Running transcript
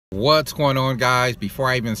What's going on, guys? Before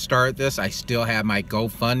I even start this, I still have my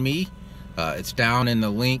GoFundMe. It's down in the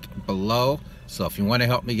link below, so if you want to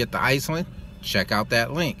help me get to Iceland, check out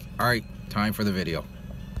that link. All right, time for the video.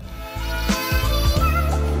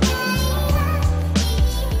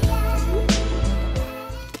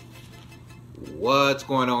 What's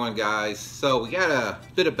going on, guys? So we got a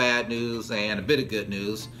bit of bad news and a bit of good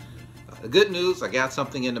news. The good news, I got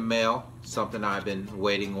something in the mail, something I've been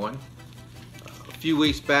waiting on. A few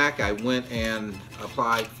weeks back, I went and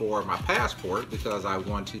applied for my passport because I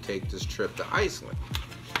want to take this trip to Iceland.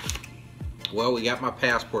 Well, we got my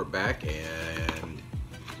passport back and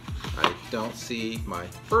I don't see my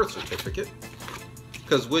birth certificate,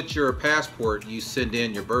 because with your passport you send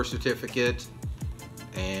in your birth certificate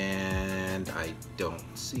and I don't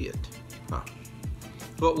see it.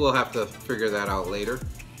 But we'll have to figure that out later.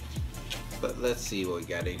 But let's see what we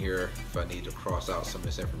got in here if I need to cross out some of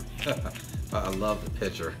this information. I love the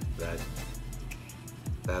picture.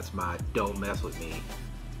 That's my "don't mess with me"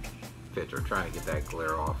 picture. I'm trying to get that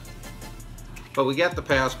glare off. But we got the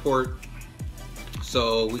passport,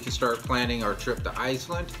 so we can start planning our trip to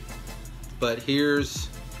Iceland. But here's,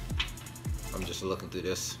 I'm just looking through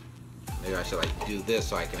this. Maybe I should like do this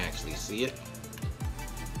so I can actually see it.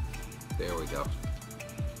 There we go.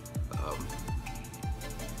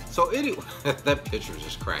 So anyway, that picture is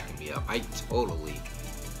just cracking me up. I totally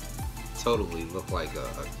look like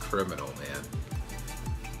a criminal, man.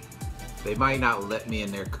 They might not let me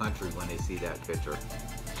in their country when they see that picture.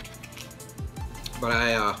 But I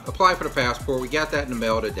applied for the passport. We got that in the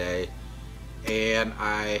mail today, and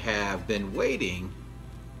I have been waiting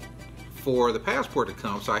for the passport to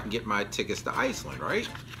come so I can get my tickets to Iceland, right?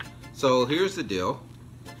 So here's the deal.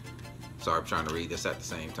 Sorry, I'm trying to read this at the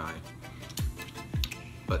same time.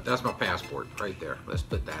 But that's my passport right there. Let's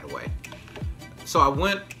put that away. So I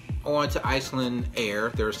went on to Iceland Air,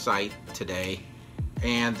 their site, today,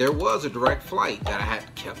 and there was a direct flight that I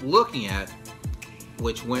had kept looking at,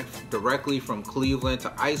 which went directly from Cleveland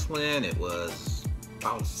to Iceland. It was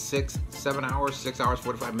about 6 hours,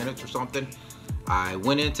 45 minutes or something. I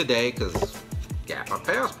went in today because got my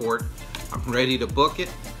passport. I'm ready to book it.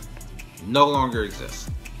 No longer exists.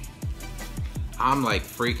 I'm like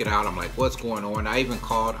freaking out. I'm like, what's going on? I even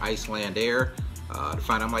called Iceland Air to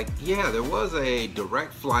find out. I'm like, yeah, there was a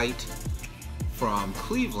direct flight from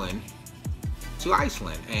Cleveland to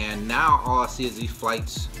Iceland, and now all I see is these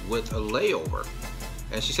flights with a layover.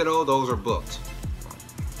 And she said, oh, those are booked.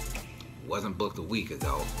 Wasn't booked a week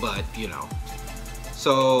ago, but you know.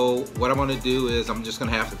 So what I'm gonna do is I'm just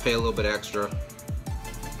gonna have to pay a little bit extra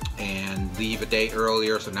and leave a day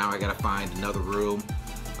earlier. So now I gotta find another room.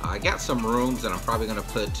 I got some rooms and I'm probably gonna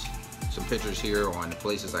put some pictures here on the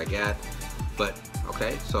places I got. But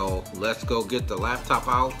okay, so let's go get the laptop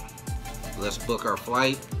out. Let's book our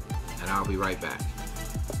flight and I'll be right back.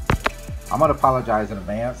 I'm gonna apologize in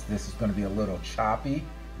advance. This is gonna be a little choppy.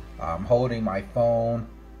 I'm holding my phone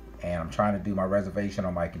and I'm trying to do my reservation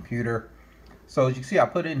on my computer. So as you can see, I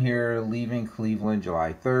put in here leaving Cleveland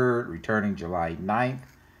July 3rd, returning July 9th.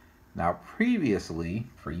 Now previously,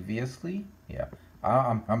 yeah.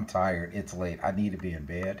 I'm tired. It's late. I need to be in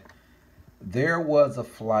bed. There was a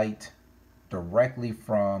flight directly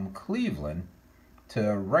from Cleveland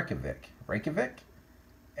to Reykjavik,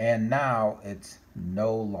 and now it's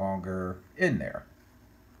no longer in there.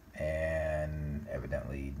 And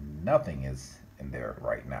evidently nothing is in there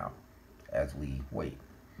right now as we wait.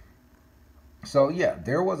 So yeah,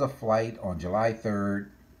 there was a flight on July 3rd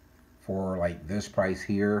for like this price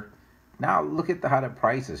here. Now look at how the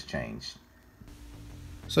price has changed.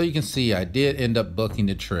 So you can see I did end up booking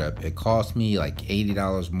the trip. It cost me like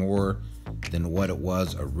 $80 more than what it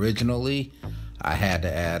was originally. I had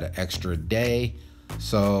to add an extra day,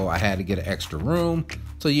 so I had to get an extra room.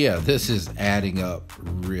 So yeah, this is adding up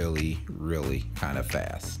really kind of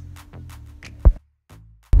fast.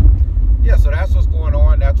 Yeah, so that's what's going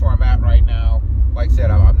on. That's where I'm at right now. Like I said,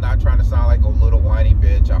 I'm not trying to sound like a little whiny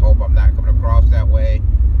bitch. I hope I'm not coming across that way.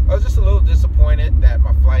 I was just a little disappointed that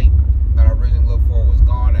my flight that I originally looked for was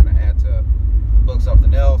gone and I had to book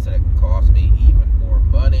something else, and it cost me even more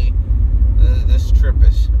money. This trip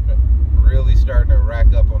is really starting to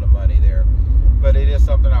rack up on the money there, but it is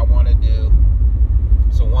something I want to do.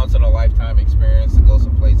 It's a once in a lifetime experience to go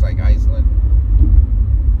someplace like Iceland,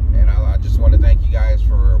 and I just want to thank you guys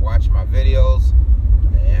for watching my videos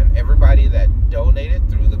and everybody that donated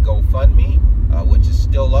through the GoFundMe, which is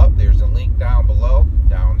still up. There's a link down below,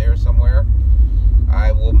 down there somewhere.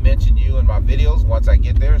 I will mention you in my videos once I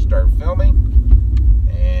get there and start filming.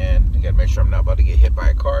 And I gotta make sure I'm not about to get hit by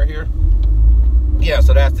a car here. Yeah,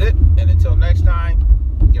 so that's it. And until next time,